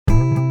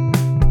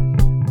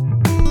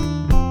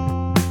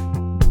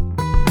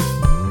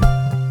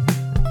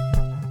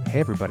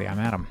everybody, I'm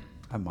Adam,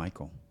 I'm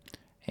Michael.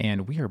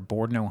 and we are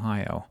Borden,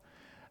 Ohio.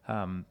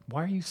 Why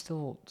are you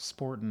still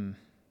sporting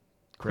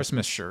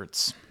Christmas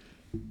shirts?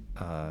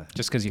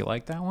 Just because you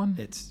like that one?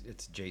 It's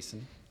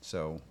Jason,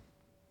 so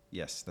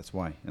yes, that's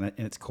why. And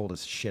it's cold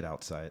as shit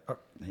outside.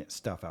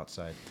 Stuff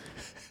outside.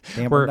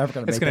 Damn, we're never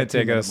gonna it's make going that to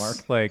take 2-minute us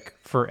mark. like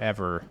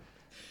forever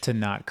to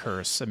not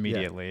curse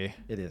immediately.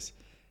 It is.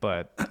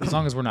 But as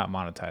long as we're not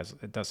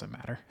monetized, it doesn't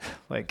matter.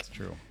 Like, It's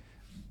true.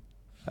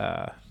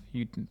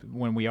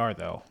 when we are,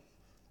 though,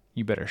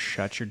 you better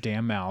shut your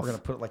damn mouth We're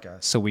gonna put like a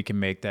so we can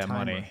make that timer.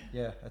 money.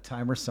 Yeah, a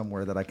timer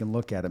somewhere that I can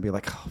look at and be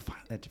like, oh,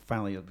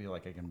 finally it'll be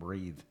like I can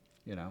breathe.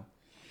 You know.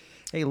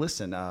 Hey,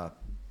 listen.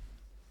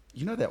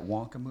 You know that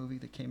Wonka movie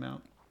that came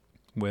out?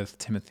 With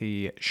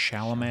Timothy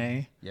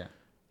Chalamet Yeah.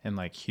 and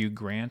like Hugh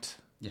Grant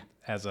Yeah.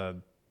 as a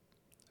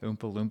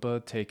Oompa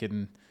Loompa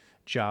taking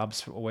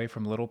jobs away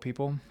from little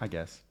people. I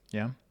guess.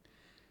 Yeah.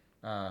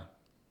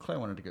 Claire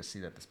wanted to go see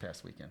that this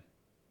past weekend.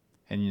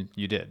 And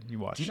you did. You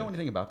watched Do you know it.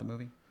 anything about the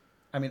movie?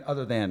 I mean,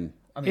 other than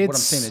what I'm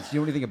It's- saying is, do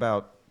you know anything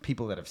about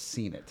people that have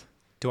seen it?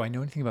 Do I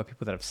know anything about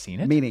people that have seen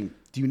it? Meaning,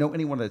 do you know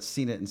anyone that's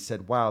seen it and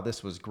said, "Wow,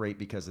 this was great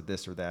because of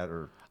this or that"?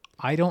 Or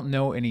I don't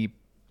know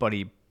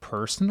anybody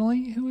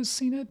personally who has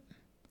seen it.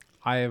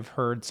 I have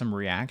heard some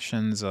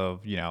reactions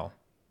of,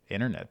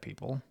 internet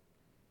people.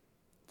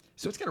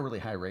 so it's got a really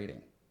high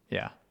rating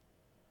Yeah.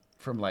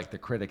 from like the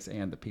critics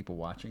and the people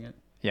watching it.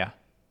 Yeah.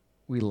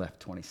 We left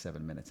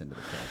 27 minutes into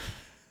the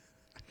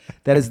film.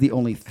 That is the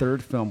only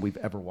third film we've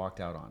ever walked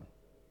out on.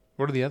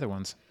 What are the other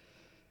ones?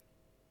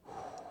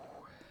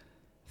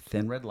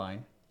 Thin Red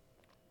Line,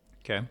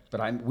 Okay.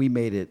 but we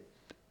made it.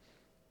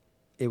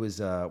 It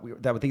was I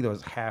think that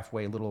was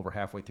halfway, a little over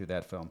halfway through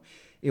that film.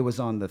 It was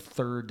on the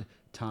third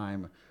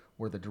time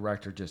where the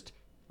director the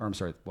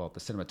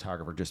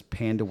cinematographer just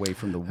panned away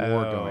from the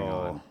war going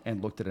on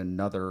and looked at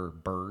another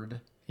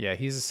bird. Yeah,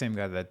 he's the same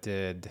guy that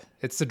did.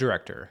 It's the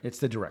director, It's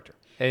the director.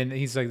 and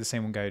he's like the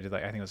same guy who did,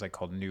 like, I think it was like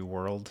called New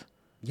World,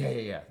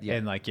 Yeah.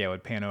 and like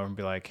would pan over and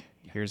be like,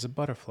 "Here's a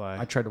butterfly."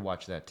 I tried to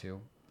watch that too.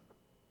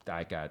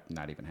 I got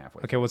not even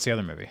halfway. Okay, what's the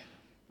other movie?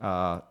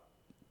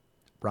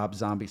 Rob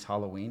Zombie's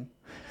Halloween.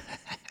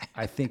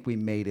 I think we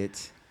made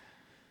it.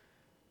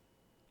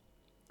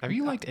 Have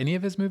you liked any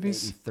of his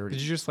movies? maybe 30.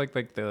 Did you just like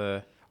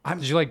the?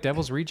 Did you like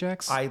Devil's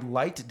Rejects? I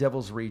liked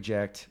Devil's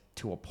Reject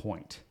to a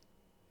point,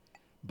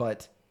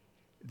 but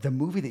the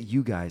movie that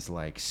you guys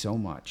like so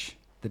much,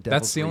 the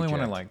Devil's That's the only one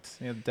I Reject, liked.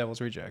 Yeah, Devil's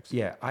Rejects.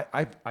 Yeah,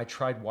 I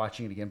tried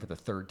watching it again for the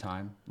third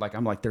time. Like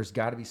I'm like, there's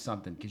got to be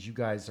something because you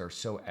guys are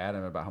so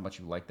adamant about how much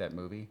you like that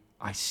movie.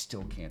 I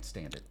still can't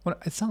stand it. Well,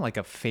 it's not like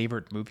a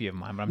favorite movie of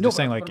mine, but I'm No, just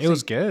saying, but like, I'm it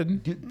was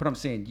saying- good. But I'm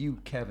saying you,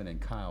 Kevin,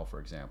 and Kyle, for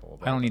example.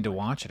 I don't need to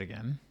watch it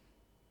again.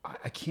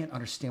 I can't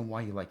understand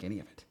why you like any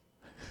of it.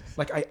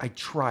 Like I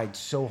tried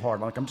so hard.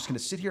 Like I'm just going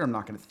to sit here. I'm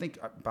not going to think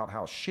about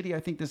how shitty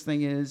I think this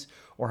thing is,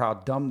 or how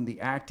dumb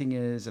the acting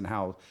is, and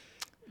how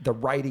the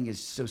writing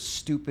is so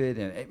stupid.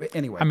 And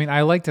anyway, I mean,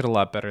 I liked it a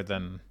lot better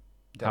than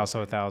House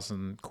of a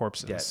Thousand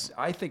Corpses. yes,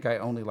 I think I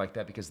only like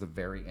that because the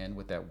very end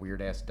with that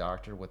weird ass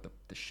doctor with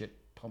the shit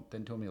pumped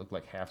into him, he looked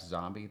like half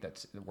zombie.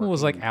 Well, it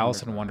was like working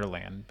Alice in underground.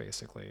 Wonderland,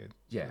 basically.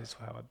 Yeah. Is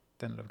how it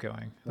ended up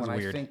going. It was When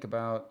weird. I think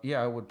about,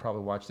 I would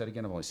probably watch that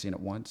again. I've only seen it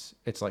once.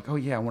 It's like, oh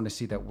yeah, I want to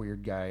see that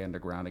weird guy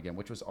underground again,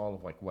 which was all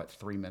of like what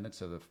 3 minutes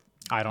of the.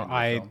 I end of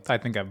the film. I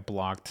think I've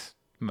blocked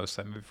most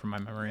of that movie from my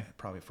memory.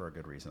 Probably for a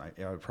good reason.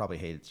 I would probably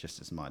hate it just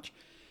as much.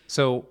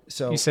 So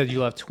So- you said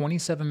you left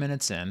 27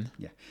 minutes in.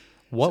 Yeah.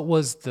 What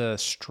was the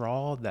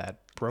straw that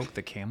broke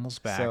the camel's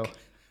back?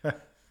 So,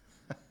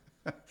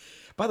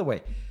 by the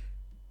way,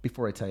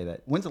 before I tell you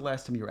that, when's the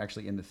last time you were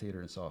actually in the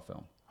theater and saw a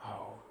film?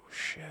 Oh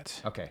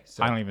shit! Okay,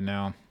 so I don't even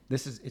know.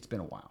 it's been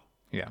a while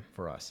Yeah.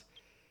 for us.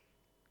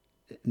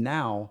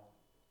 Now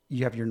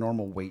you have your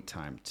normal wait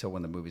time till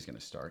when the movie's going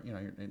to start,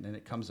 and then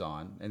it comes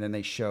on, and then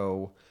they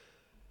show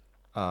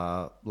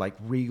like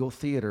Regal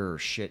Theater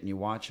shit, and you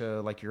watch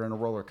like you're in a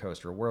roller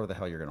coaster or wherever the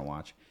hell you're going to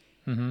watch,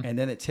 and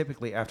then it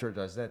typically after it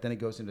does that, then it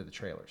goes into the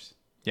trailers.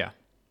 Yeah.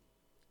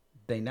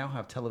 They now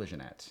have television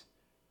ads.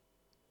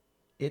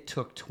 It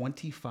took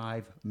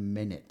 25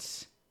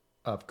 minutes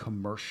of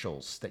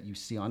commercials that you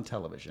see on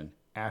television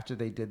after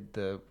they did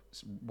the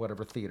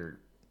whatever theater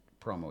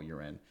promo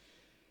you're in,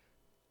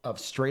 of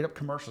straight up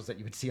commercials that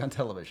you would see on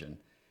television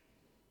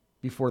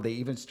before they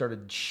even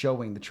started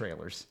showing the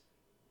trailers.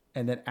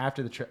 And then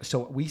after so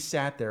we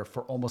sat there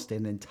for almost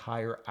an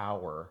entire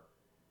hour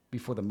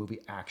before the movie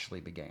actually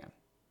began.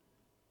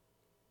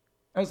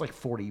 That was like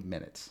 40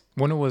 minutes.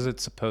 When was it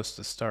supposed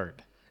to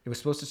start? It was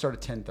supposed to start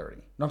at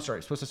 10:30. No, I'm sorry. It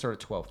was supposed to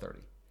start at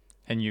 12:30.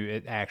 And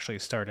it actually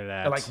started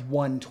at At like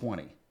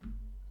 1:20.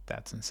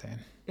 That's insane.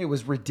 It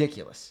was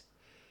ridiculous.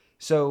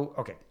 So,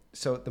 okay.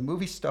 So the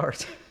movie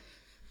starts,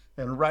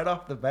 and right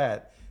off the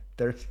bat,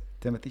 there's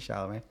Timothy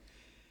Chalamet,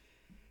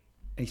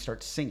 and he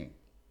starts singing.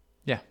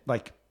 Yeah.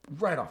 Like,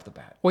 right off the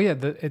bat. Well, yeah.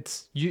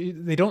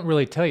 They don't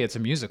really tell you it's a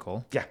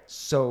musical. Yeah.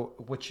 So,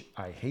 which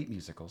I hate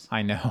musicals.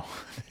 I know.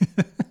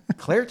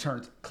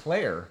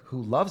 Claire,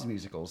 who loves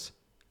musicals,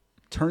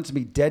 turns to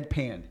me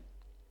deadpan.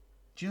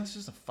 do you know this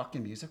is a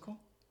fucking musical?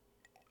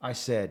 I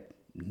said,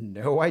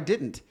 no, I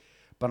didn't.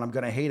 But I'm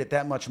going to hate it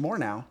that much more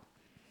now.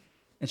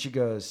 And she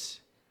goes,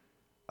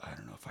 I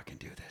don't know if I can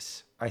do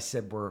this. I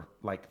said, we're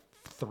like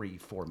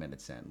 3-4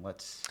 minutes in.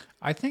 Let's.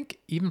 I think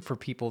even for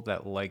people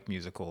that like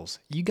musicals,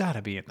 you got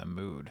to be in the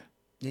mood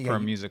for a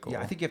musical.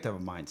 Yeah, I think you have to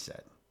have a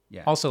mindset.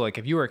 Yeah. Also, like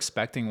if you were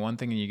expecting one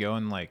thing and you go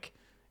and like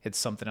it's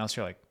something else,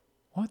 you're like,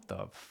 what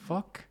the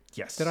fuck?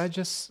 Yes. Did I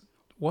just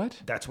what?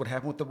 That's what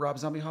happened with the Rob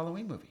Zombie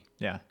Halloween movie.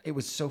 Yeah. It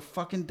was so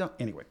fucking dumb.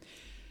 Anyway,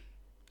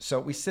 so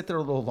we sit there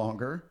a little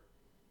longer,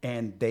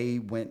 and they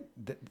went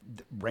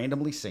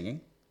randomly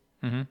singing.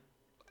 Mm-hmm.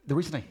 The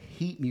reason I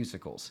hate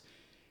musicals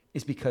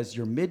is because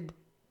you're mid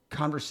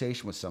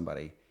conversation with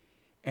somebody,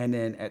 and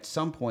then at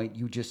some point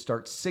you just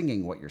start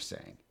singing what you're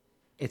saying.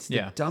 It's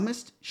the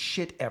dumbest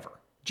shit ever.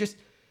 Just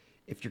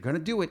if you're gonna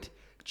do it,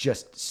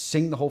 just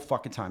sing the whole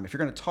fucking time. If you're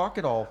gonna talk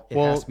at all, it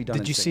has to be done.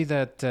 Did you see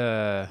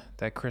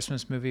that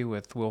Christmas movie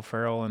with Will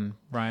Ferrell and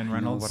Ryan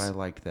Reynolds? You know what, I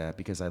liked that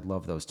because I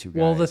love those two guys.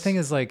 Well, the thing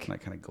is, like,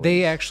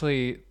 they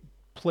actually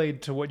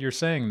played to what you're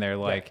saying there.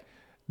 Like,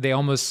 they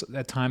almost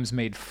at times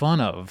made fun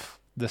of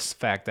this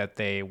fact that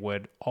they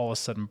would all of a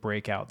sudden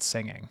break out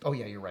singing. Oh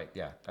yeah, you're right.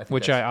 Yeah,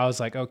 which I was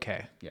like,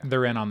 okay,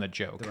 they're in on the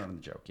joke. They're in on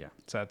the joke. Yeah,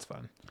 so that's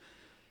fun.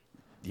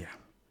 Yeah.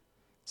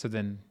 So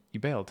then you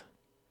bailed.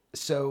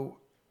 So,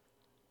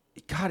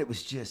 God, it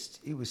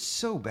was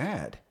so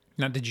bad.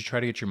 Now, did you try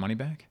to get your money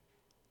back?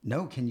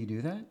 No, can you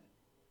do that?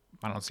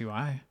 I don't see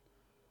why.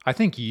 I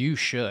think you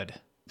should.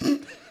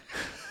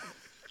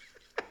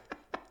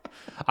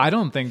 I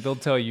don't think they'll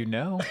tell you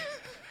no.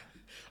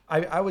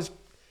 I was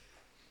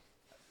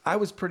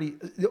pretty,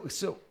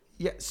 so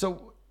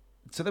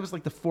that was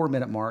like the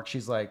 4-minute mark.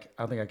 She's like,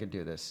 I don't think I can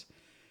do this.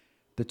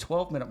 The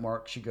 12-minute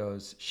mark,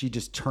 she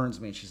just turns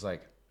to me and she's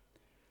like,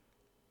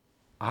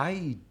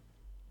 I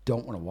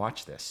don't want to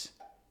watch this.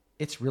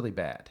 It's really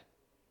bad.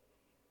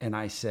 And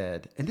I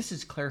said, and this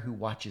is Claire who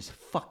watches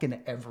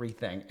fucking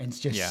everything and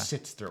just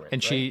sits through it.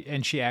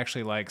 And she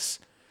actually likes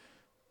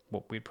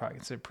what we'd probably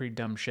consider pretty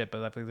dumb shit,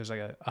 but I think there's like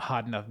a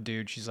hot enough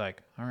dude. She's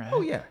like, all right.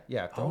 Oh yeah,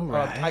 yeah. All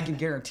right. I can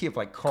guarantee if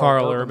like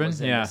Carl Urban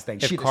was in this thing,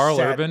 if Carl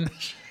Urban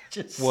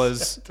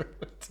was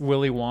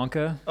Willy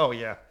Wonka, oh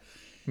yeah,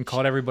 and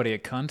called everybody a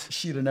cunt,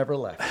 she'd have never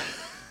left.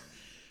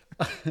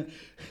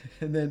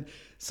 And then,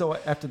 so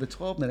after the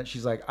 12 minutes,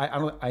 she's like,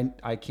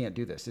 I can't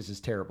do this. This is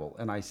terrible.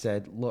 And I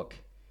said, look,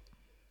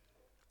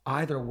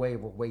 either way,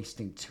 we're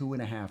wasting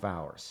 2.5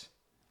 hours.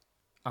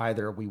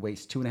 Either we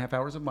waste 2.5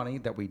 hours of money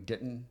that we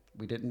didn't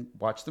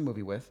watch the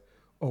movie with,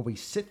 or we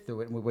sit through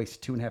it and we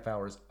waste 2.5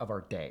 hours of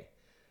our day.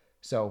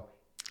 So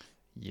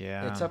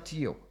yeah, it's up to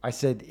you. I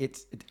said,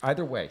 it's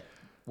either way,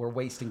 we're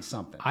wasting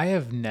something.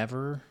 I've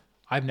never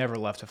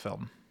left a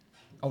film.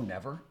 Oh,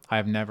 never?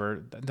 I've never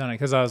done it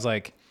because I was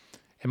like,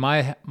 in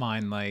my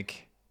mind,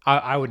 like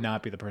I would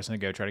not be the person to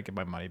go try to get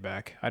my money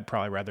back. I'd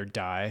probably rather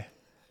die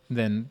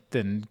than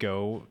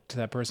go to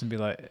that person and be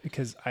like,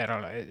 because I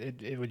don't know,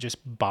 it would just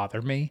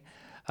bother me.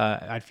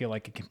 I'd feel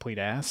like a complete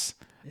ass.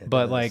 Yeah,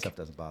 but like, stuff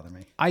doesn't bother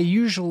me. I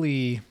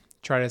usually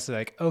try to say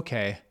like,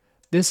 okay,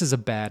 this is a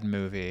bad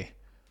movie.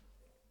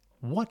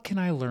 What can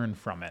I learn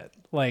from it?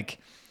 Like,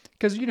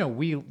 because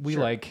we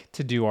sure. like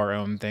to do our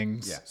own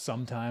things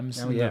sometimes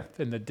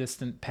in the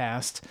distant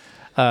past.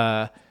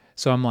 So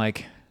I'm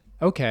like,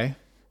 okay,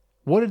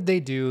 what did they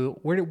do?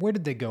 Where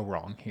did they go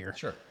wrong here?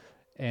 Sure.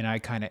 And I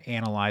kind of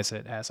analyze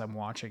it as I'm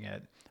watching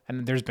it.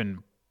 And there's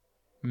been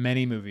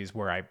many movies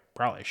where I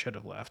probably should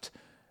have left,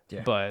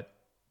 but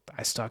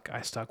I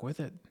stuck with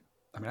it.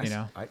 I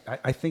mean,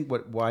 I think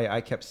why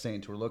I kept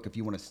saying to her, look, if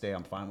you want to stay,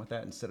 I'm fine with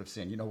that. Instead of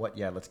saying, you know what,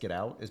 yeah, let's get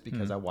out, is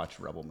because I watched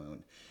Rebel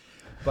Moon,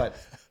 but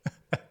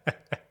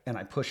and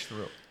I pushed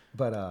through.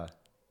 But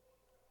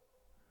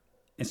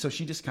and so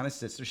she just kind of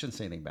sits there. She doesn't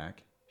say anything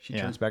back. She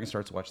turns back and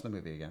starts watching the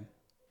movie again.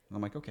 And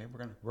I'm like, okay,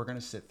 we're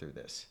gonna sit through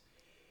this,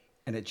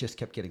 and it just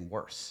kept getting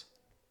worse.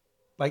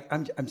 Like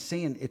I'm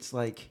saying, it's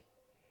like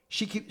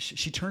she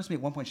turns to me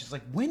at one point. She's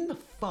like, when the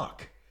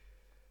fuck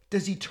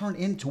does he turn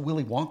into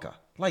Willy Wonka?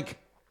 Like,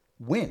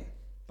 when?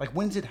 Like,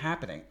 when's it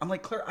happening? I'm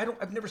like, Claire,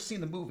 I've never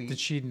seen the movie. Did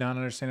she not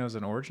understand it was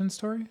an origin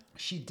story?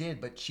 She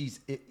did, but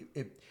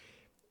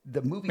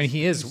the movie. I mean,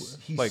 he's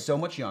like so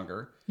much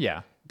younger.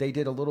 Yeah. They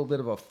did a little bit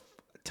of a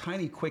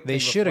tiny quick. They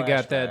should have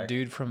got that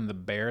dude from The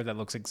Bear that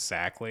looks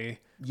exactly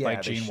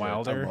like Gene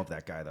Wilder. I love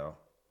that guy though.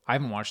 I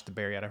haven't watched The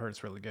Bear yet. I heard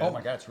it's really good. Oh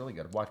my god, it's really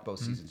good. Watch both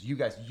seasons. You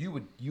guys, you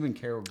and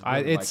Kara would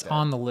really it's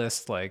on the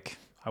list. Like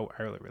I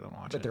really want to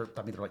watch it.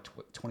 But they're like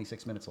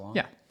 26 minutes long.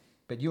 Yeah.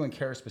 But you and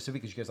Kara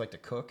specifically, because you guys like to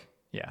cook,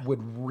 would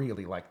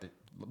really like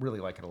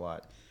it a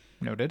lot.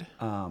 Noted.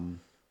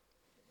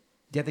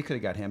 Yeah, they could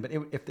have got him, but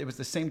if it was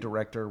the same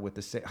director with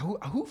the same,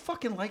 who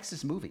fucking likes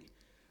this movie?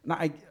 Now,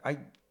 I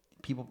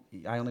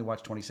only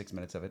watched 26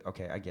 minutes of it.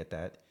 Okay, I get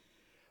that,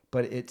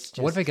 but it's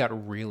just. What if it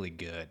got really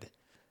good?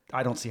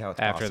 I don't see how it's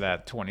after possible.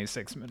 that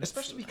 26 minutes.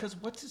 Especially because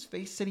what's his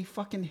face said he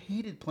fucking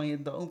hated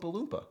playing the Oompa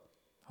Loompa.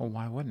 Oh,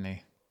 why wouldn't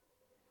he?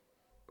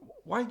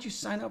 Why did you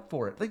sign up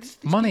for it? Like these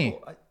money.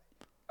 People,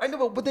 I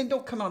know, but then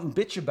don't come out and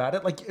bitch about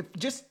it. Like,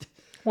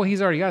 Well,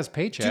 he's already got his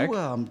paycheck.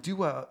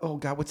 Oh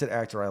God, what's that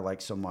actor I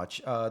like so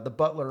much? The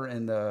Butler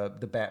in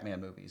the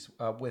Batman movies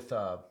with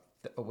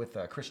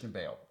Christian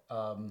Bale.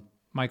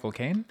 Michael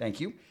Caine. Thank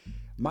you.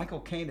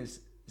 Michael Caine has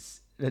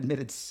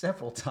admitted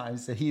several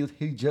times that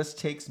he just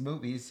takes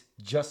movies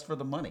just for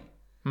the money.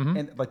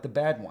 And like the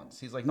bad ones,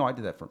 he's like, no, I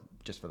did that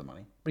just for the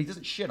money. But he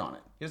doesn't shit on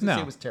it. He doesn't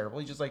say it was terrible.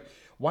 He's just like,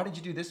 why did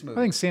you do this movie?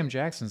 I think Sam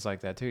Jackson's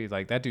like that too. He's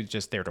like, that dude's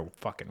just there to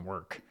fucking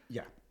work.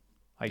 Yeah.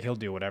 Like he'll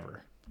do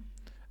whatever.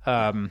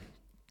 Well,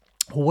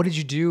 what did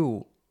you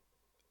do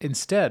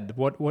instead?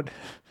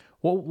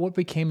 What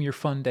became your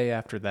fun day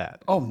after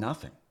that? Oh,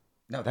 nothing.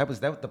 No, that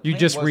was that. The You plan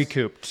just was,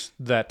 recouped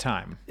that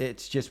time.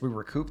 It's just we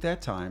recouped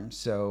that time,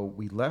 so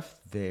we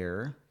left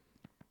there.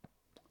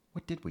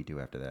 What did we do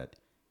after that?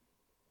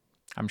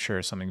 I'm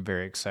sure something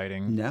very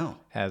exciting. No.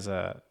 As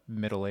a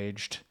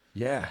middle-aged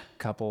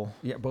couple.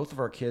 Yeah, both of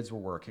our kids were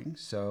working,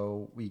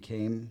 so we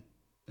came.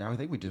 I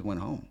think we just went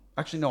home.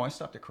 Actually, no, I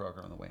stopped at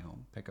Kroger on the way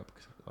home, pick up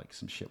like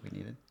some shit we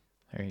needed.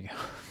 There you go.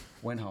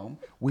 Went home.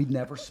 We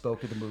never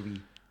spoke of the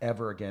movie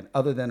ever again,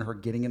 other than her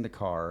getting in the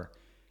car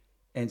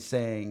and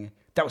saying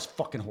that was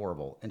fucking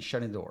horrible and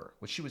shutting the door,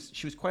 which she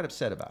was quite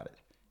upset about it,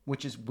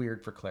 which is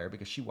weird for Claire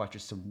because she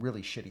watches some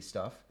really shitty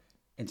stuff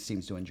and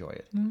seems to enjoy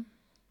it.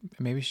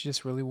 Maybe she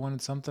just really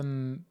wanted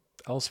something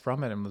else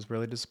from it and was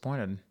really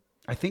disappointed.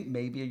 I think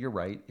maybe you're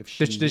right. If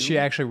she did she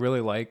actually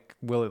really like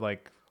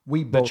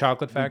the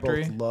Chocolate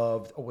Factory? We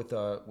both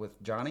loved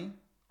with Johnny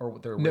or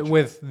with the original?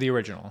 With the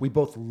original. We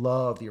both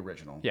love the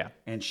original. Yeah,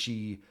 and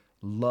she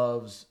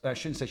loves. I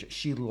shouldn't say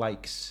she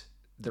likes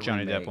the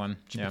Johnny remake Depp one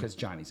because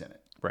Johnny's in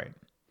it. Right.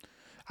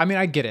 I mean,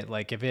 I get it.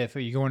 Like if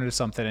you go into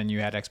something and you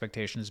had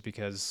expectations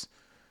because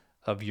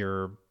of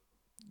your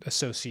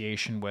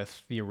association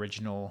with the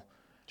original.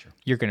 Sure.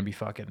 You're going to be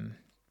fucking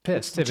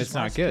pissed if it's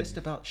not good. Pissed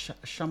about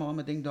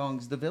Shamalama Ding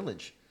Dong's The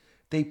Village.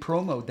 They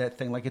promoted that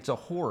thing like it's a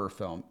horror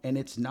film, and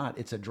it's not.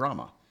 It's a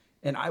drama.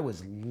 And I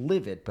was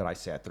livid, but I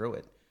sat through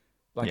it.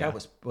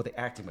 The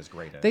acting was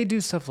great in it. They do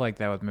stuff like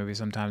that with movies.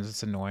 Sometimes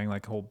it's annoying,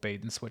 like a whole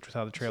bait and switch with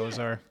how the trailers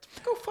are.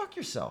 Go fuck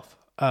yourself.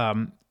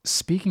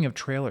 Speaking of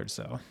trailers,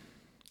 though,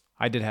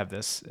 I did have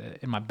this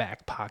in my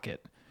back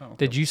pocket. Oh, okay.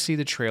 Did you see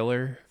the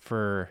trailer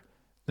for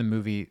the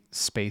movie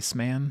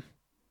Spaceman?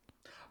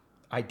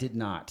 I did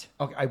not.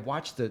 Okay, I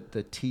watched the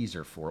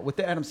teaser for it with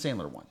the Adam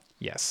Sandler one.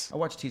 Yes. I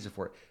watched the teaser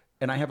for it,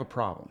 and I have a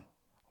problem.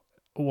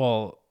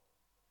 Well,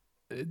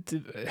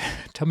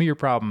 tell me your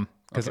problem,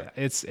 because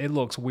it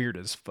looks weird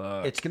as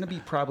fuck. It's going to be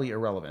probably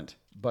irrelevant,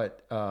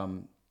 but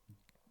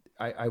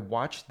I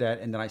watched that,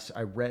 and then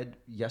I read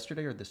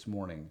yesterday or this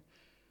morning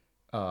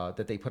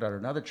that they put out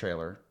another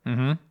trailer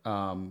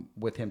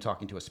with him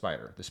talking to a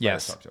spider. The spider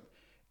talked to him.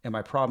 And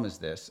my problem is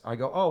this. I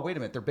go, oh, wait a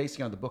minute. They're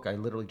basing it on the book I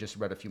literally just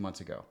read a few months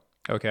ago.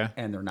 Okay.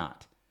 And they're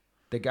not.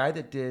 The guy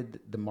that did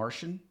The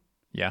Martian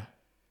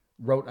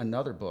wrote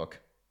another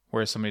book.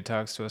 Where somebody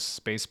talks to a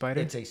space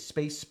spider? It's a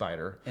space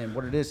spider. And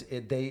what it is,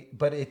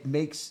 but it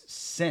makes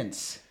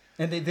sense.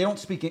 And they don't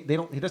speak, he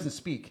doesn't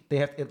speak. They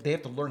have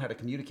to learn how to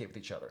communicate with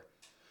each other.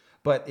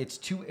 But it's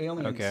two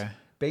aliens. Okay.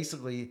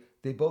 Basically,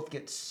 they both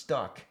get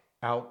stuck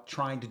out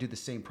trying to do the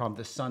same problem.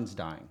 The sun's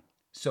dying.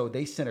 So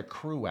they sent a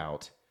crew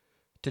out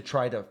to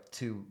try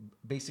to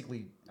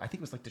basically, I think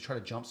it was like to try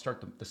to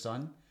jumpstart the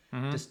sun.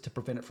 Just to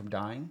prevent it from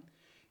dying.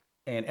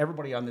 And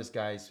everybody on this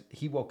guy's,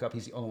 he woke up,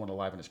 he's the only one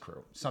alive in his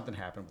crew. Something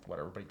happened with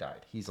whatever, everybody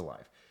died. He's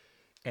alive.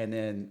 And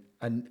then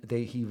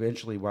he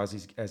eventually,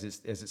 as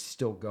it's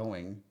still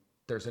going,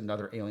 there's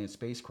another alien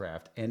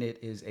spacecraft, and it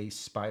is a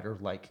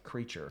spider-like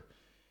creature.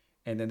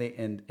 And then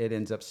it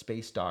ends up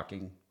space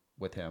docking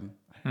with him.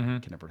 I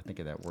can never think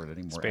of that word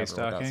anymore. Space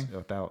docking?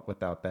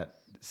 Without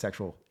that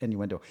sexual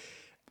innuendo.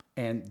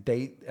 And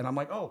I'm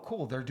like, oh,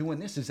 cool. They're doing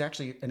this. Is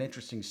actually an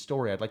interesting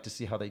story. I'd like to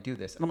see how they do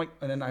this. And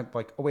then I'm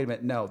like, oh, wait a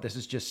minute. No, this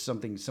is just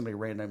something somebody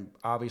random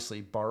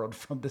obviously borrowed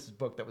from this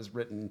book that was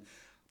written,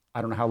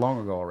 I don't know how long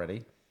ago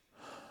already.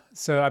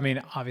 So, I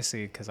mean,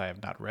 obviously, because I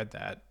have not read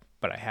that,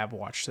 but I have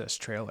watched this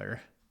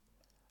trailer.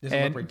 Does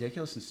it look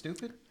ridiculous and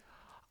stupid?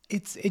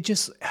 It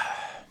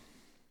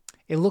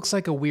looks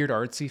like a weird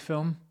artsy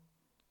film.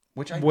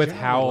 Which I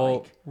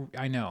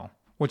I know.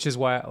 Which is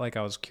why,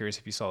 I was curious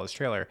if you saw this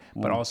trailer,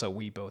 but also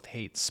we both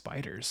hate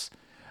spiders.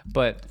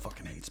 But I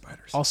fucking hate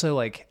spiders. Also,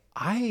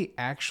 I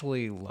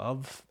actually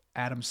love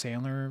Adam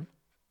Sandler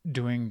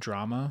doing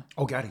drama.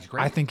 Oh God, he's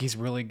great. I think he's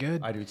really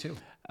good. I do too.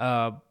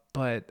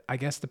 But I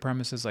guess the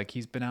premise is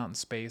he's been out in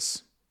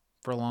space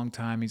for a long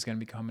time. He's gonna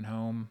be coming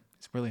home.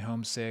 He's really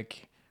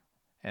homesick,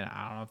 and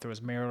I don't know if there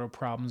was marital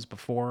problems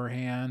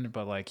beforehand,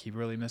 but he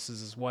really misses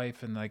his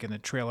wife. And in the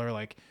trailer,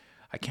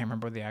 I can't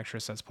remember the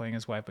actress that's playing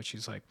his wife, but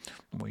she's like,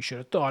 we should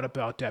have thought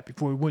about that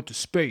before we went to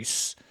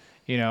space,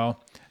 Wait,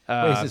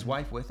 is his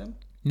wife with him?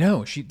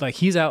 No,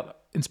 he's out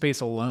in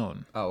space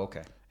alone. Oh,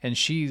 okay. And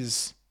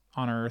she's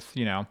on Earth,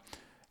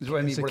 Is what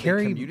I mean, were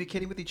they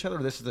communicating with each other?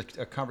 Or this is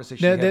a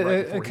conversation.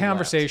 A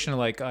conversation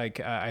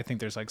I think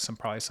there's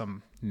probably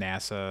some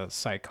NASA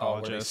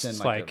psychologists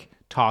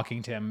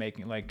talking to him,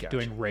 making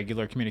doing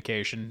regular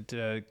communication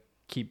to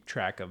keep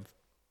track of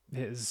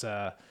his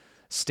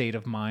state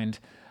of mind.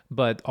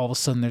 But all of a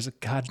sudden, there's a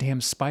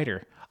goddamn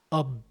spider,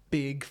 a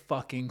big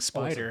fucking Oh, it's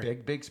spider. a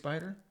big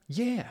spider.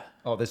 Yeah,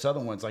 Oh, this other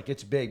one's like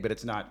it's big, but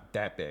it's not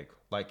that big.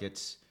 Like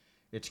it's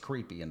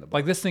creepy in the book.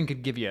 like this thing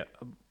could give you.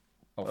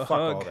 Fuck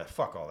hug. all that.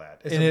 Fuck all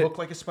that. Does And it it- look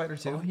like a spider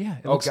too? Oh yeah,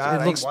 Oh God, I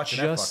ain't looks watching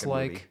that just fucking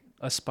like movie.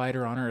 a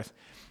spider on Earth.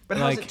 But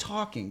like, how's it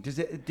talking? Does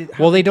it?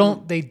 well, they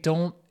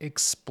don't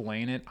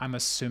explain it. I'm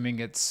assuming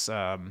it's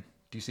Do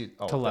you see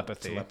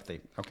telepathy.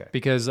 Telepathy. Okay.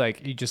 because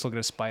like you just look at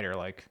a spider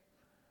like.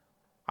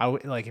 I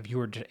would like if you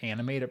were to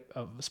animate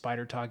a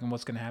spider talking,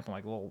 what's gonna happen?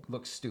 Like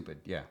Looks stupid.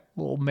 Yeah.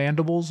 little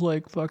mandibles,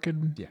 like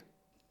fucking Yeah.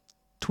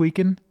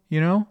 tweaking, you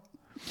know.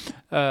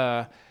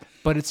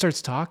 But it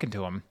starts talking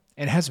to him,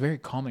 and it has a very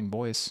calming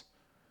voice.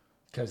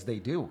 Because they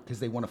do. Because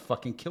they want to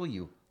fucking kill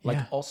you, like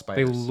all They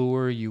spiders.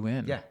 lure you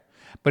in. Yeah.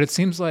 But it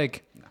seems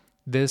like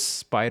this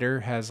spider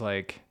has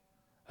like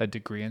a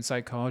degree in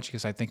psychology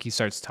because I think he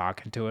starts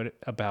talking to it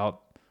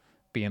about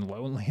being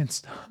lonely and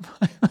stuff.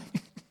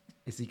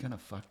 Is he gonna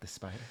fuck the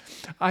spider?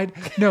 I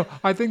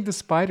think the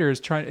spider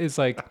is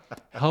like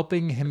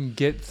helping him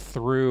get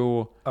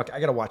through, Okay, I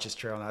gotta watch this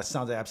trailer now. It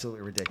sounds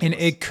absolutely ridiculous.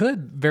 and it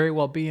could very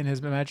well be in his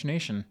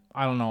imagination.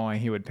 I don't know why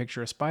he would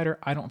picture a spider.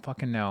 I don't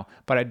fucking know,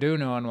 but I do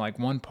know in like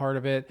one part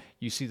of it,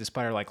 you see the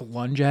spider like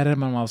lunge at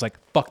him, and I was like,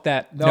 "Fuck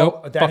that!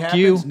 Nope, that fuck happens.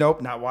 you!"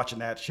 Nope, not watching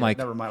that shit. Like,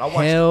 Never mind. I'll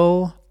watch.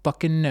 hell,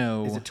 fucking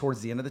no. Is it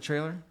towards the end of the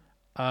trailer?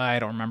 I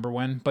don't remember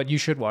when, but you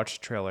should watch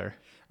the trailer.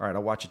 All right,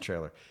 I'll watch a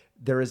trailer.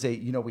 There is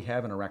we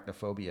have an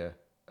arachnophobia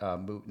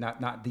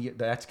movie.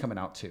 That's coming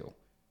out too.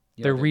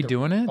 They're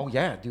redoing it? Oh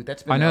yeah, dude,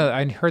 that's been. I know.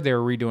 I heard they were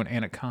redoing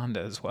Anaconda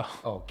as well.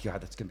 Oh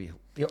god, that's gonna be.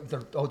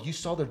 You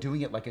saw they're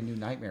doing it like a new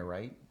Nightmare,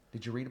 right?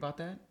 Did you read about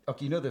that?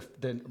 Okay, you know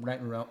the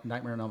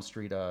Nightmare on Elm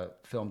Street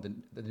film,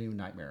 the new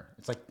Nightmare.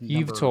 It's like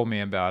You've told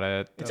me about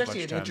it. It's a actually bunch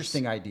an of times.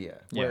 interesting idea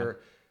where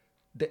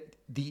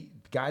the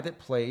guy that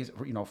plays,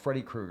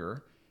 Freddy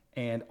Krueger,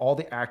 and all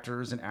the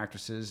actors and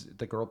actresses,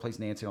 the girl plays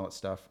Nancy and all that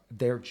stuff,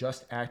 they're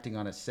just acting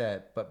on a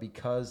set, but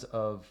because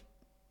of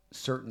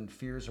certain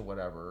fears or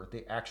whatever,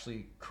 they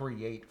actually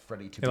create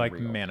Freddy to They be like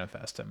real.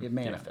 manifest him. It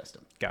manifests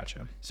him.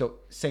 Gotcha. So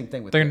same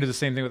thing with They're this. gonna do the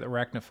same thing with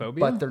arachnophobia.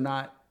 But they're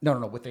not. No,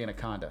 with the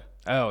Anaconda.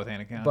 Oh, with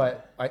Anaconda.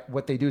 But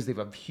what they do is they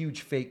have a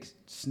huge fake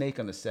snake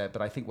on the set.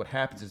 But I think what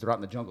happens is they're out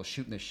in the jungle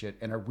shooting this shit,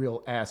 and a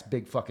real ass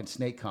big fucking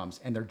snake comes,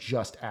 and they're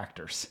just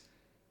actors.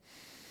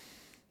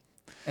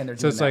 And they're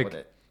doing it's that like with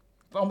it.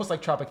 Almost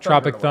like Tropic Thunder.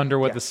 Tropic in a way. Thunder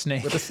with Yeah, the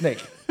snake. With the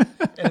snake.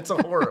 And it's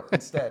a horror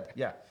instead.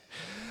 Yeah.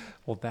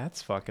 well,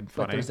 that's fucking But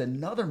funny. there's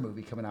another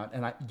movie coming out,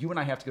 and you and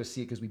I have to go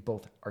see it because we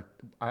both are.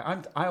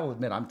 I'll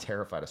admit I'm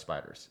terrified of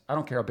spiders. I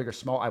don't care how big or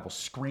small. I will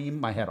scream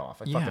my head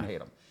off. I fucking hate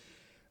them.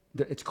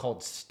 It's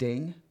called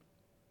Sting.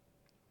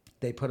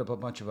 They put up a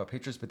bunch of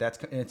pictures, but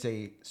it's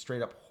a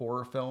straight up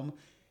horror film,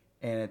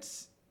 and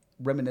it's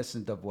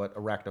reminiscent of what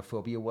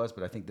Arachnophobia was,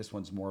 but I think this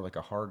one's more like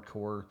a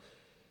hardcore,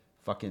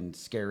 fucking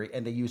scary.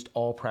 And they used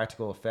all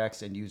practical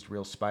effects and used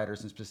real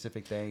spiders and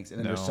specific things. And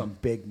then there's No. some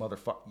big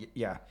motherfucker.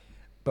 Yeah,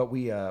 but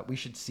we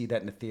should see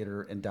that in the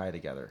theater and die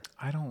together.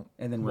 I don't.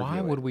 And then why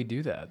review would it. we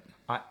do that?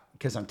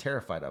 Because I'm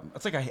terrified of them.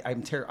 It's like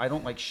I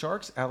don't like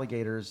sharks,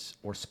 alligators,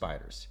 or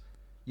spiders.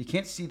 You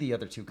can't see the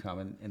other two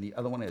coming, and the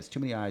other one has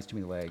too many eyes, too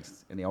many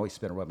legs, and they always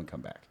spin a web and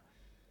come back.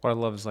 What I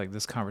love is like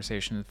this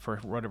conversation for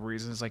whatever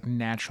reason is like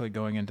naturally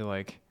going into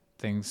like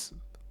things.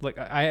 Like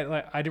I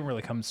didn't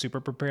really come super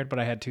prepared, but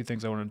I had two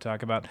things I wanted to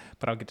talk about.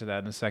 But I'll get to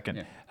that in a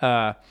second.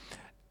 Yeah.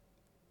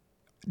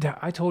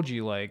 I told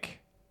you like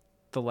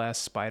the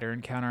last spider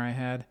encounter I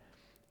had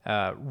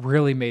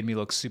really made me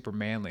look super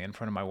manly in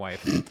front of my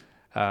wife.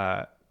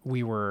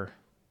 We were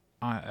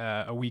on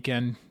a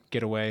weekend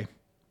getaway.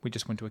 We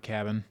just went to a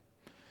cabin,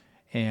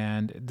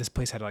 and this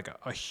place had like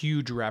a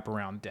huge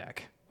wraparound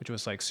deck, which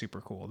was like super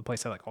cool. The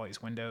place had like all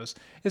these windows.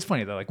 It's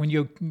funny though, like when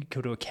you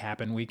go to a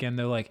cabin weekend,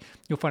 they're like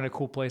you'll find a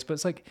cool place, but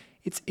it's like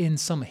it's in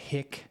some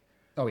hick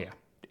Oh yeah.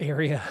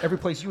 area. Every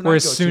place you and Where I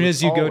as go soon to, as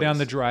it's you go down always-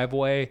 the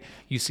driveway,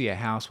 you see a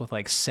house with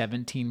like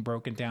 17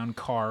 broken down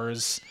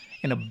cars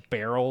and a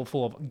barrel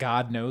full of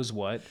God knows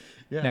what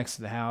next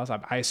to the house.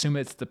 I assume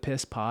it's the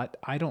piss pot.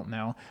 I don't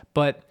know,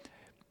 but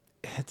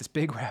at this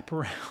big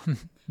wraparound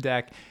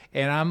deck,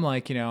 and I'm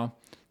like,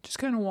 just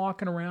kind of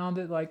walking around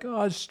it, like,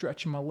 just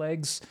stretching my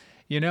legs,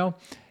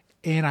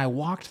 and I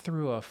walked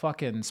through a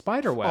fucking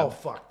spider web. Oh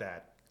fuck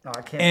that! No,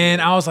 I can't.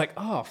 And I was like,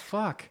 oh,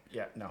 fuck.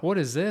 Yeah, no. What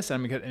is this?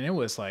 And it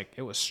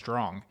was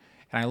strong.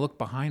 And I look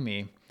behind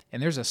me,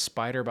 and there's a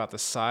spider about the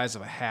size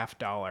of a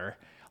 $50,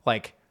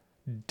 like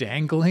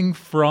dangling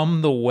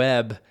from the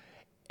web.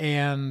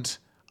 And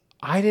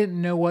I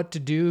didn't know what to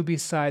do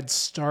besides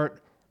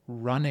start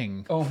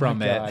running from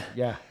my God. it.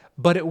 Yeah.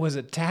 But it was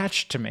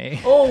attached to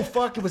me. Oh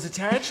fuck! It was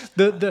attached.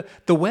 The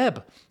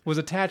web was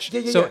attached.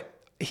 Yeah, so yeah.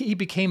 he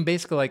became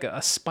basically like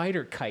a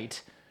spider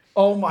kite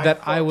Oh my. that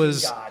I fucking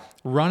was God.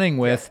 running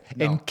with,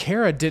 no. and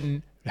Kara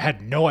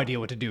had no idea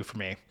what to do for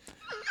me.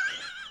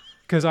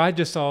 Because I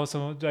just saw it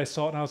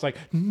and I was like,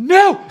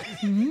 no,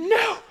 and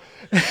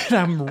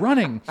I'm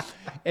running,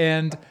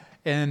 and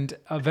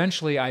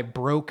eventually I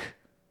broke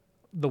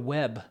the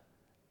web,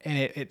 and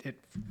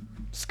it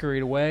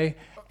scurried away.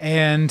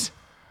 And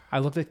I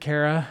looked at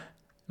Kara,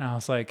 and I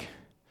was like,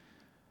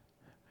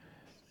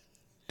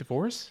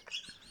 divorce?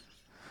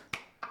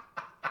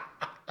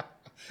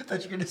 I thought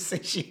you were going to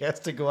say she has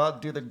to go out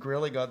and do the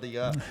grilling on the,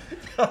 on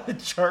the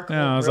charcoal.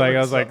 No, I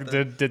was like,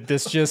 did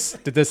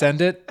this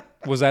end it?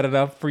 Was that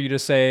enough for you to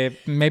say,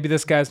 maybe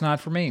this guy's not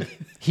for me?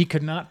 He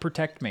could not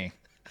protect me.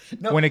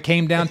 No, when it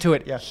came down to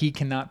it, he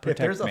cannot protect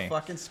me. If there's a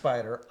fucking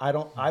spider, I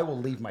will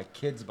leave my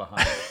kids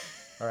behind.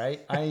 All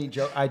right? I ain't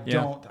joking.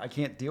 I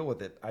can't deal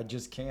with it. I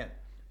just can't.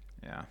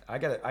 Yeah. I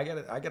got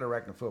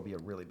arachnophobia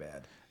really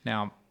bad.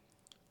 Now,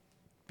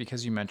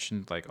 because you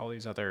mentioned like all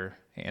these other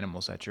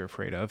animals that you're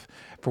afraid of,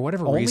 for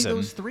whatever Only reason.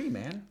 those 3,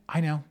 man.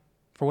 I know.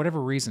 For whatever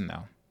reason,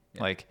 though,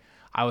 like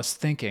I was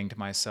thinking to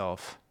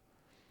myself,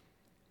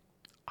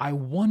 I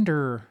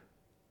wonder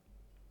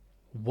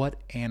what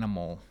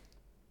animal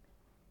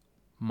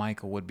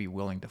Michael would be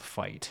willing to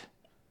fight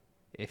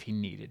if he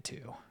needed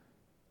to.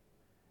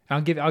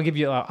 I'll give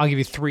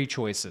you 3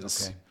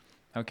 choices.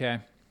 Okay.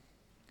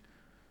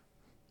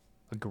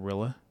 A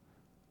gorilla.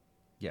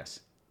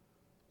 Yes.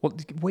 Well,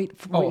 wait.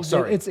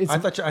 Sorry. I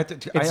thought I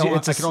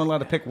can only allowed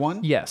to pick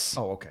one. Yes.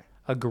 Oh, okay.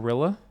 A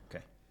gorilla.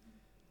 Okay.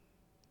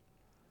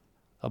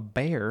 A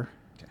bear.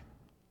 Okay.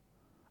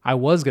 I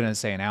was gonna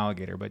say an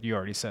alligator, but you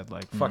already said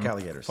like fuck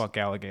alligators. Fuck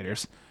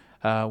alligators.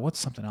 What's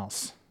something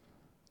else?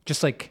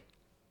 Just like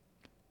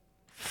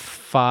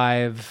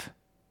 5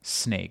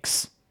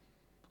 snakes.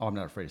 Oh, I'm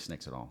not afraid of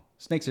snakes at all.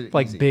 Snakes are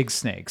like easy. big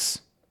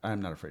snakes.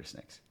 I'm not afraid of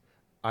snakes.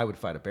 I would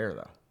fight a bear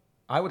though.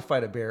 I would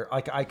fight a bear.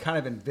 Like I kind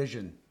of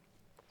envision,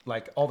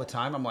 like all the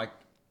time. I'm like,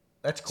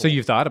 that's cool. So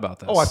you've thought about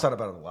this? Oh, I thought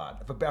about it a lot.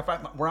 If a bear,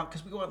 we're out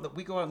because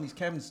we go out in these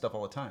cabins and stuff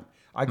all the time.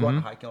 I go out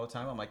and hiking all the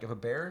time. I'm like, if a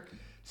bear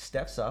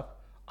steps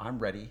up, I'm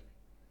ready.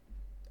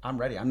 I'm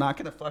not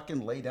gonna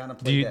fucking lay down and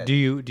play dead. Do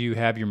you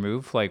have your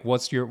move? Like,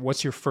 what's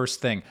your first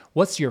thing?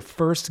 What's your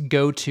first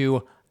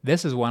go-to?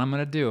 This is what I'm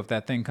gonna do if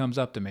that thing comes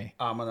up to me.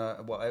 I'm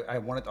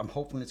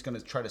hoping it's gonna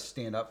try to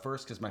stand up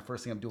first because my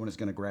first thing I'm doing is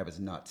gonna grab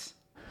his nuts.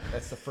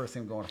 That's the first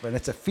thing I'm going for. And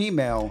it's a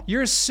female.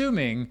 You're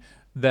assuming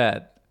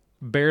that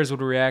bears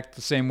would react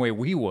the same way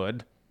we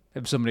would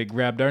if somebody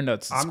grabbed our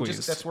nuts and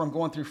squeezed. That's where I'm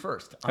going through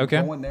first. I'm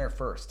going there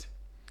first.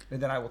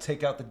 And then I will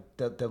take out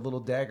the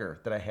little dagger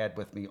that I had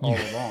with me all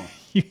along.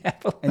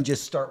 And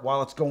just start,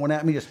 while it's going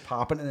at me, just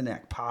popping it in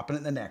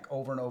the neck,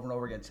 over and over and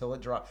over again until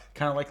it drops.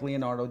 Kind of like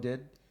Leonardo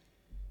did.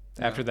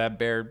 After that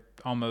bear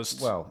almost...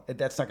 Well,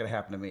 that's not going to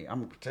happen to me. I'm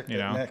going to protect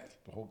that neck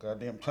the whole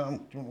goddamn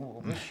time doing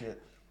all this shit.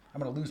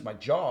 I'm going to lose my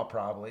jaw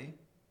probably.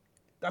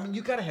 I mean,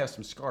 you got to have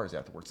some scars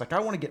afterwards. Like, I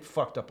want to get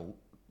fucked up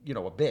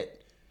a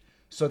bit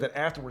so that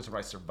afterwards when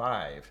I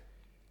survive...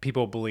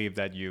 People believe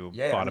that you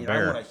fought a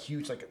bear. I want a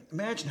huge,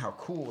 imagine how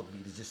cool it would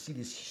be to just see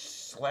these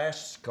slash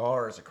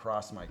scars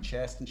across my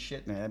chest and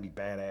shit. Man, that'd be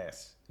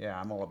badass. Yeah,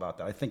 I'm all about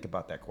that. I think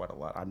about that quite a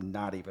lot. I'm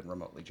not even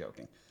remotely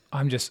joking.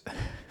 I'm just...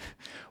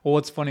 Well,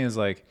 what's funny is,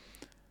 like,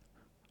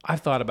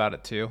 I've thought about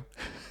it, too.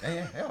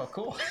 Yeah,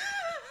 cool.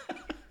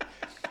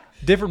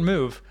 Different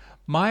move.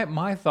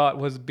 My thought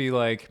was be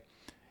like,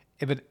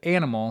 if an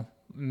animal,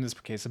 in this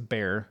case a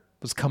bear,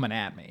 was coming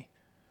at me,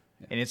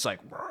 and it's like,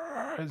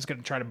 it's going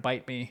to try to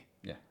bite me.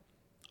 Yeah.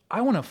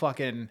 I want to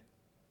fucking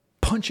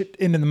punch it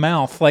into the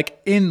mouth,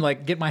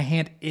 get my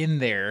hand in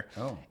there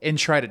and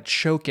try to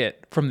choke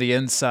it from the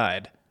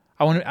inside.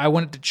 I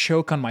want it to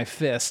choke on my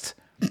fist.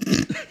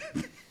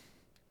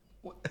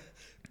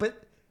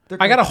 But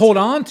I got to hold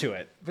on to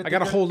it.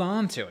 Hold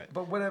on to it.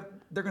 But what if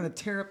they're going to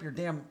tear up your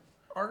damn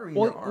artery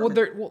in your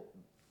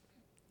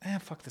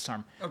arm? Fuck this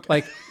arm. Okay.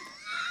 Like,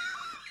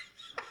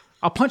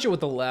 I'll punch it with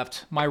the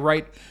left. My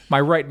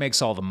right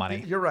makes all the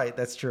money. You're right.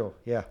 That's true.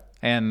 Yeah.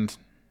 And,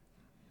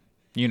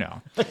 yeah.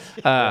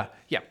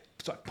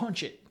 So I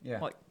punch it. Yeah.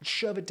 Like,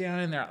 shove it down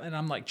in there, and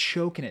I'm like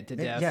choking it to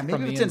death. Yeah, maybe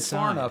from if it's the in inside.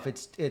 far enough,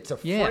 it's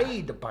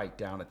afraid to bite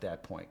down at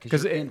that point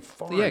because you're in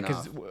far enough. Yeah,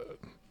 because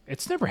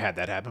it's never had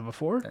that happen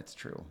before. That's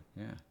true.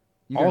 Yeah.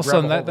 All of a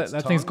sudden,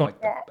 that thing's going.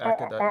 Like the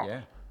back of that,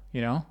 yeah.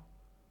 You know.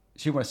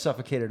 So you want to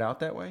suffocate it out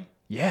that way?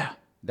 Yeah.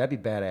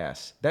 That'd be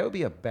badass. That would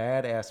be a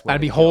badass way.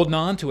 I'd be holding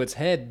on to its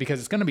head because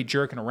it's going to be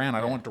jerking around.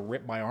 I don't want it to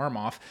rip my arm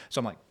off. So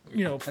I'm like,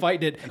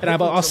 fighting it. And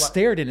I'll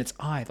stare it in its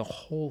eye the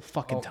whole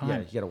fucking time. Yeah,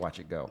 you got to watch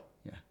it go.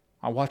 Yeah.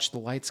 I'll watch the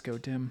lights go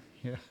dim.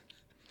 Yeah.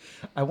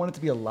 I want it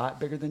to be a lot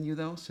bigger than you,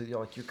 though. So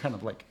you're kind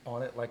of like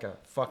on it like a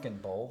fucking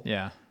bowl.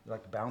 Yeah. You're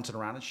like bouncing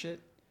around and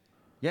shit.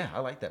 Yeah,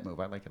 I like that move.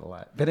 I like it a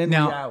lot. But in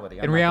reality,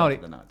 I'm not going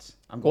for the nuts.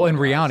 In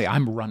reality,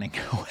 I'm running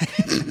away.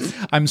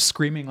 I'm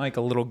screaming like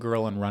a little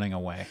girl and running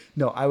away.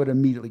 No, I would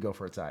immediately go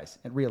for its eyes.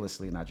 And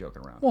realistically, not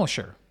joking around. Well,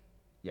 sure.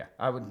 Yeah,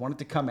 I would want it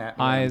to come at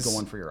me eyes, and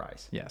I'm going for your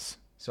eyes. Yes.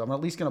 So I'm at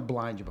least going to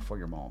blind you before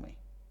you maul me.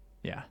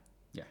 Yeah.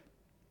 Yeah.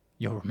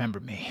 You'll remember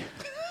me.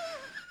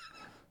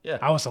 Yeah.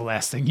 I was the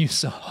last thing you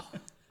saw.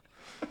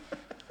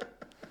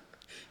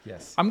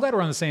 Yes. I'm glad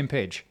we're on the same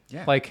page.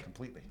 Yeah,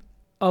 completely.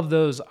 Of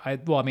those,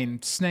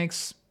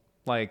 snakes,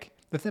 like,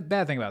 the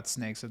bad thing about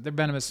snakes, if they're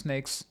venomous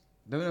snakes,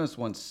 Those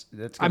ones,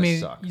 that's I gonna mean,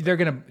 suck.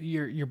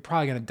 you're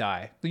probably gonna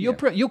die.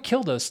 You'll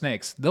kill those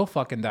snakes. They'll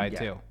fucking die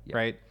too,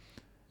 right?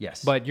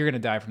 Yes. But you're gonna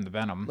die from the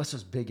venom. Unless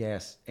those big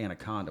ass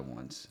anaconda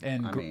ones.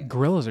 And I mean,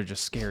 gorillas are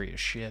just scary as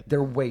shit.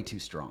 they're way too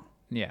strong.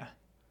 Yeah,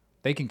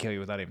 they can kill you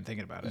without even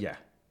thinking about it. Yeah.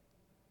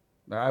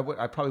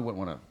 I probably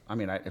wouldn't want to. I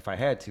mean, if I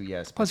had to,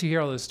 yes. Plus, you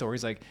hear all those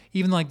stories, like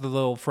even like the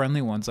little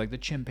friendly ones, like the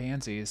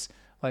chimpanzees.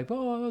 Like,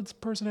 oh, this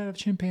person had a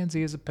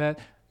chimpanzee as a pet.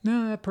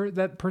 No,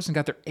 that person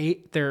got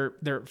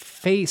their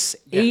face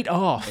ate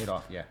off. Ate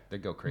off, yeah. They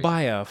go crazy.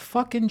 By a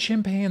fucking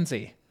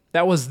chimpanzee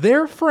that was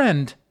their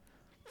friend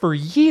for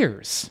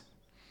years.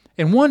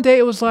 And one day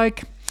it was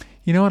like,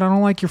 you know what? I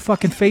don't like your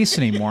fucking face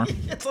anymore.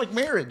 It's like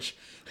marriage.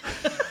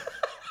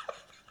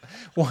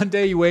 One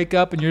day you wake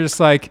up and you're just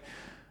like,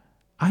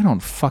 I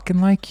don't fucking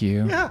like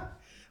you. Yeah.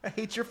 I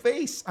hate your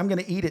face. I'm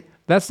going to eat it.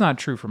 That's not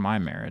true for my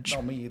marriage.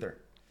 No, me either.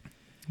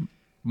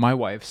 My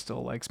wife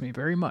still likes me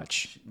very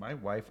much. My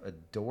wife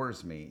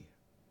adores me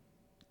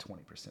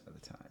 20% of the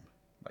time.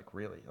 Like,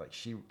 really. Like,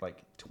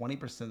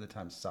 20% of the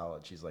time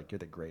solid. She's like, you're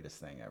the greatest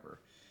thing ever.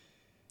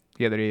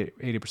 The other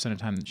 80% of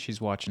the time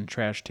she's watching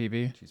trash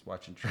TV. She's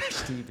watching trash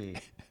TV.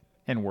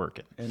 And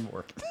working.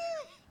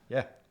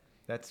 Yeah.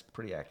 That's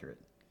pretty accurate.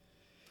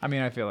 I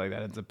mean, I feel like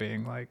that ends up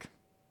being like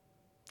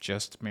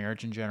just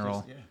marriage in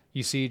general. Yeah.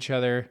 You see each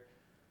other,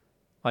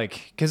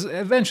 like, because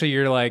eventually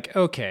you're like,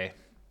 okay,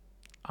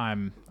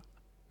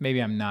 maybe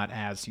I'm not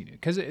as,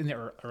 because in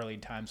the early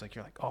times, like,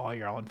 you're like, oh,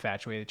 you're all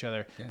infatuated with each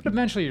other. Yeah. But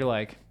eventually you're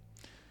like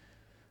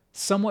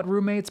somewhat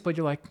roommates, but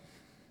you're like,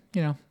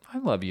 I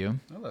love you.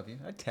 I love you.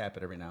 I tap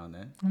it every now and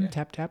then.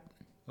 Tap, tap,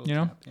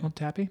 little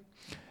tappy.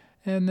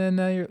 And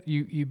then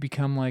you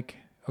become like,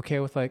 okay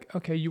with like,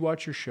 okay, you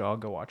watch your show, I'll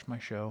go watch my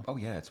show. Oh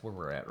yeah, it's where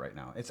we're at right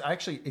now. It's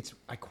actually,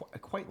 I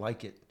quite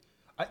like it.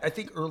 I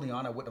think early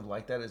on I wouldn't have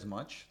liked that as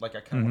much. Like,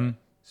 I kind of want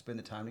to spend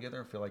the time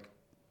together. I feel like,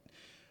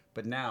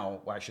 but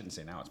now, well, I shouldn't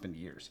say now. It's been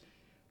years.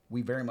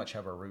 We very much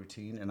have our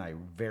routine, and I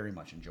very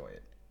much enjoy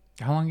it.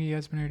 How long have you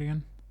guys been married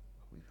again?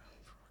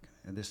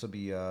 And this will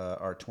be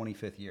our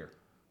 25th year.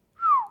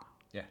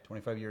 Yeah,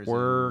 25 years.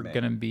 We're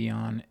gonna be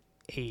on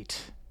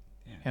 8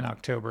 in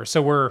October,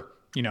 so we're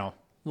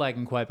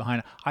lagging quite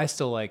behind. I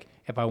still like,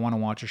 if I want to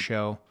watch a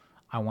show,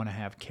 I want to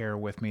have Kara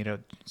with me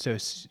so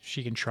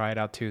she can try it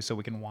out too, so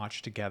we can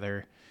watch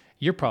together.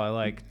 You're probably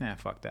like, nah,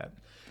 fuck that.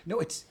 No,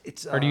 it's.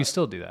 Or do you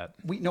still do that?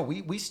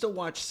 We still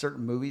watch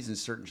certain movies and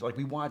certain, like,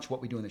 we watch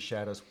What We Do in the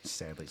Shadows.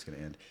 Sadly, it's going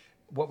to end.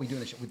 What We Do in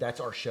the Shadows, that's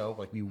our show.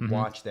 Like, we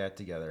watch that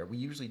together. We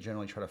usually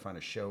generally try to find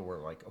a show where,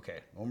 like, okay,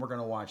 when we're going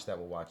to watch that,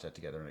 we'll watch that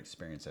together and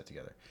experience that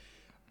together.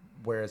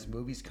 Whereas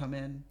movies come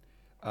in,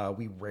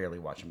 we rarely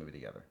watch a movie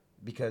together,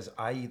 because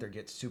I either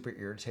get super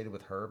irritated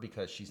with her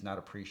because she's not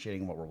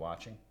appreciating what we're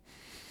watching.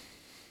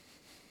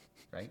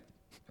 Right?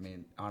 I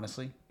mean,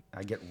 honestly,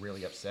 I get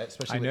really upset,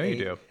 especially with you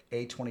do.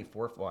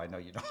 A24. Well, I know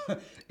you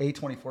don't.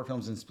 A24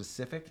 films in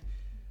specific.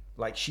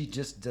 Like, she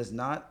just does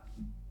not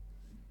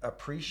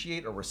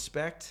appreciate or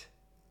respect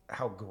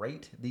how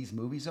great these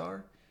movies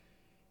are.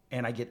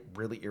 And I get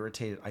really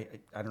irritated.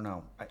 I don't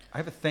know. I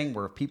have a thing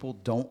where if people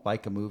don't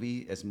like a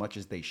movie as much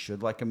as they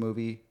should like a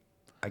movie,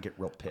 I get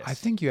real pissed. I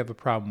think you have a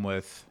problem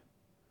with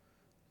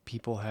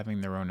people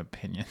having their own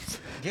opinions.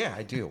 Yeah,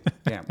 I do.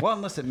 Yeah. Well,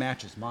 unless it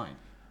matches mine.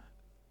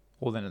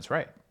 Well, then it's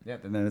right. Yeah,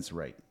 then it's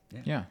right.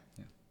 Yeah.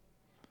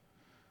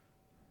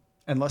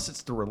 Unless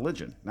it's the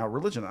religion. Now,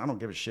 religion, I don't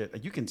give a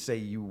shit. You can say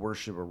you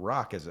worship a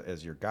rock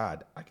as your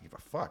god. I can give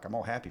a fuck. I'm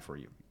all happy for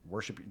you.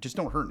 Worship. Just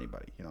don't hurt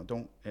anybody.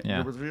 Don't.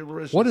 Yeah.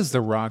 What is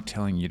the rock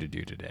telling you to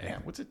do today? Yeah.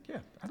 What's it? Yeah.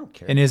 I don't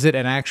care. And is it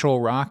an actual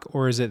rock,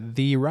 or is it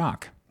the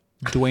Rock,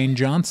 Dwayne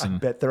Johnson? I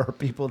bet there are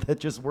people that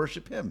just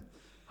worship him.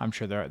 I'm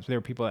sure there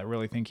are people that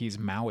really think he's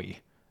Maui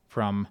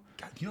from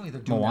they're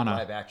doing Moana,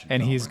 live action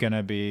and film, he's right?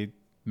 gonna be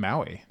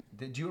Maui.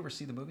 Did you ever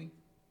see the movie?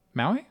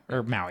 Maui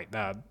or Maui?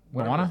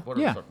 Moana.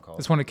 Whatever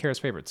It's one of Kara's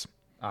favorites.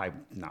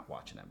 I'm not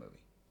watching that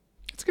movie.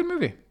 It's a good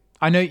movie.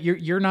 I know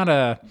you're not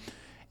a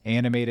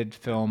animated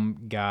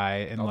film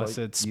guy unless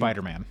it's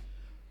Spider-Man.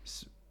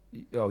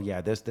 Oh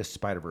yeah, this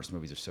Spider-Verse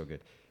movies are so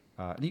good.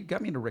 You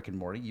got me into Rick and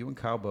Morty. You and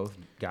Kyle both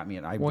got me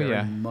in. I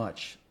very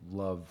much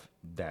love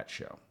that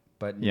show.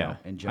 But in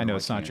general, I know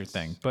it's not your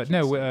thing. But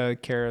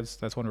Kara's,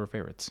 that's one of her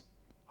favorites.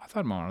 I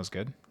thought Moana was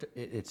good.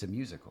 It's a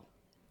musical.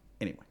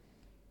 Anyway,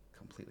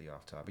 completely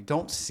off topic.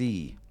 Don't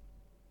see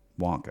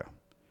Wonka.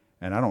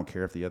 And I don't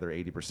care if the other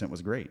 80%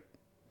 was great.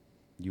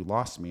 You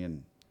lost me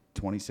in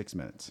 26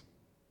 minutes.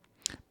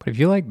 But if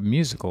you like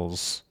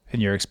musicals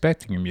and you're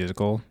expecting a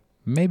musical,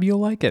 maybe you'll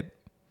like it.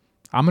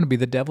 I'm going to be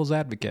the devil's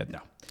advocate.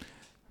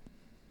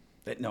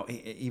 No,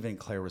 even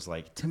Claire was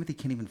like, Timothy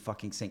can't even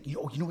fucking sing.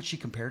 You know what she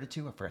compared it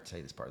to? I forgot to tell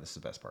you this part. This is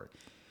the best part.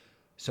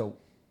 So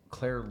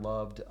Claire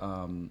loved,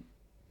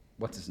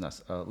 what's his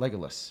nuts?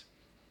 Legolas.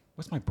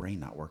 What's my brain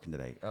not working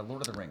today?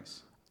 Lord of the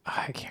Rings.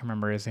 I can't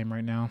remember his name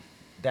right now.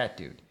 That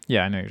dude.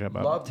 Yeah, I know you're talking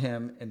about. Loved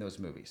him in those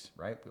movies,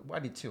 right? I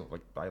did too.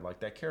 Like, I like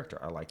that character.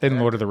 I like in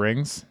Lord of the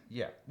Rings.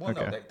 Yeah. Well,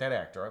 okay. No, that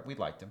actor. We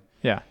liked him.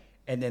 Yeah.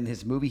 And then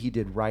his movie he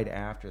did right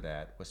after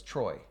that was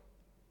Troy,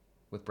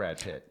 with Brad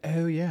Pitt.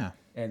 Oh yeah.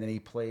 and then he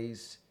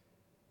plays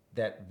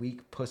that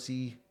weak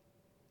pussy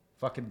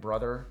fucking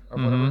brother or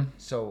whatever.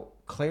 So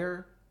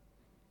Claire,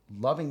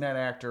 loving that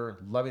actor,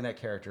 loving that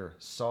character,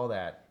 saw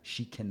that.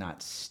 She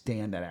cannot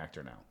stand that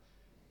actor now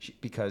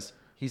because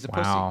he's a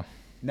pussy.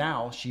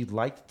 Now she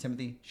liked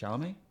Timothy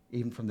Chalamet,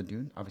 even from the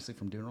Dune, obviously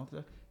from Dune and all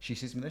that. She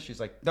sees him in this. She's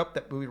like, nope,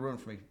 that movie ruined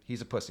for me.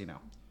 He's a pussy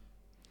now.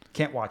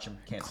 Can't watch him.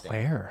 Can't stand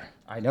him.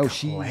 I know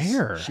she's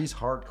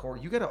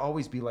hardcore. You got to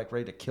always be like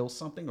ready to kill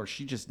something, or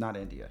she just not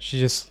into you. She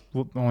just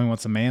only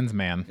wants a man's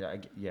man.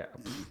 Yeah.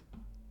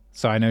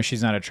 So I know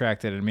she's not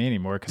attracted to me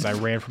anymore because I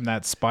ran from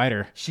that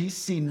spider. She's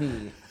seen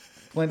me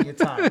plenty of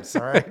times.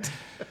 All right.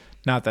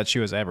 Not that she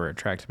was ever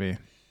attracted to me.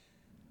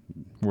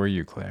 Were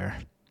you, Claire?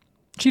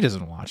 She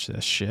doesn't watch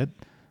this shit.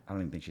 I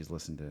don't even think she's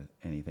listened to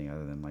anything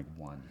other than like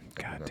one.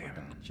 God damn it.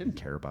 She didn't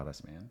care about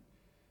us, man.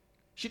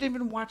 She didn't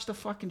even watch the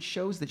fucking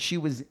shows that she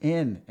was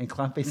in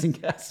Clown Facing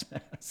Gas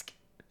Mask.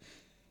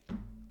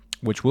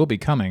 Which will be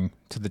coming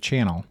to the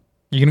channel.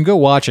 You can go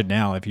watch it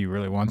now if you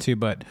really want to,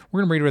 but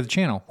we're going to redirect the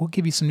channel. We'll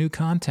give you some new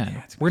content.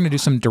 Yeah, we're going to do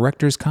some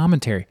director's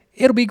commentary.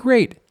 It'll be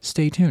great.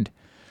 Stay tuned.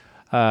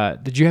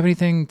 Did you have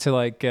anything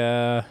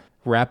to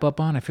wrap up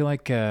on? I feel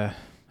like, I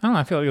don't know,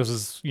 I feel like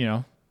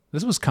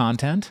this was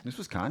content. This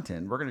was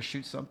content. We're going to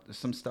shoot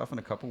some stuff in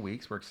a couple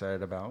weeks we're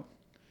excited about.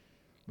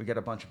 We got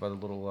a bunch of other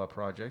little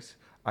projects.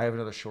 I have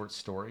another short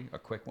story, a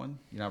quick one.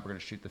 We're going to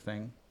shoot the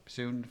thing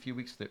soon, in a few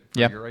weeks, for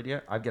your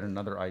idea. I've got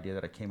another idea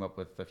that I came up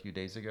with a few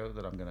days ago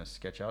that I'm going to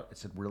sketch out.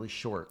 It's really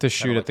short. To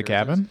shoot at the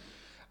cabin?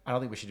 I don't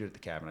think we should do it at the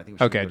cabin. I think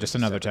we should do it just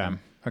another time.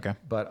 Okay.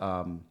 But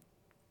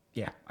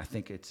yeah, I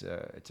think it's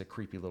a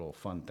creepy little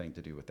fun thing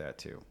to do with that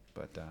too.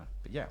 But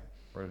yeah,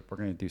 we're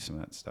going to do some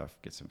of that stuff,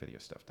 get some video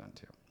stuff done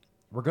too.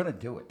 We're going to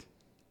do it.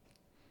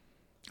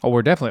 Oh,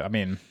 we're definitely, I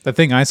mean, the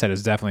thing I said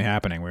is definitely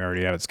happening. We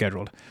already have it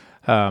scheduled.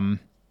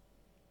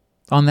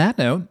 On that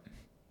note,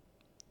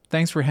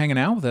 thanks for hanging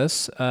out with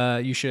us.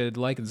 You should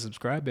like and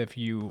subscribe if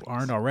you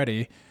aren't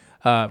already.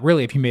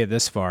 Really, if you made it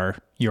this far,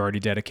 you're already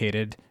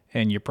dedicated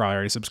and you're probably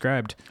already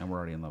subscribed. And we're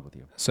already in love with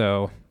you.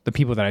 So the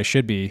people that I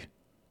should be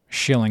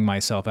shilling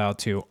myself out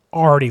to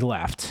already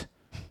left.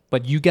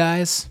 But you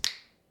guys,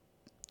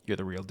 you're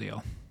the real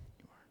deal.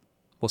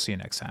 We'll see you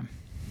next time.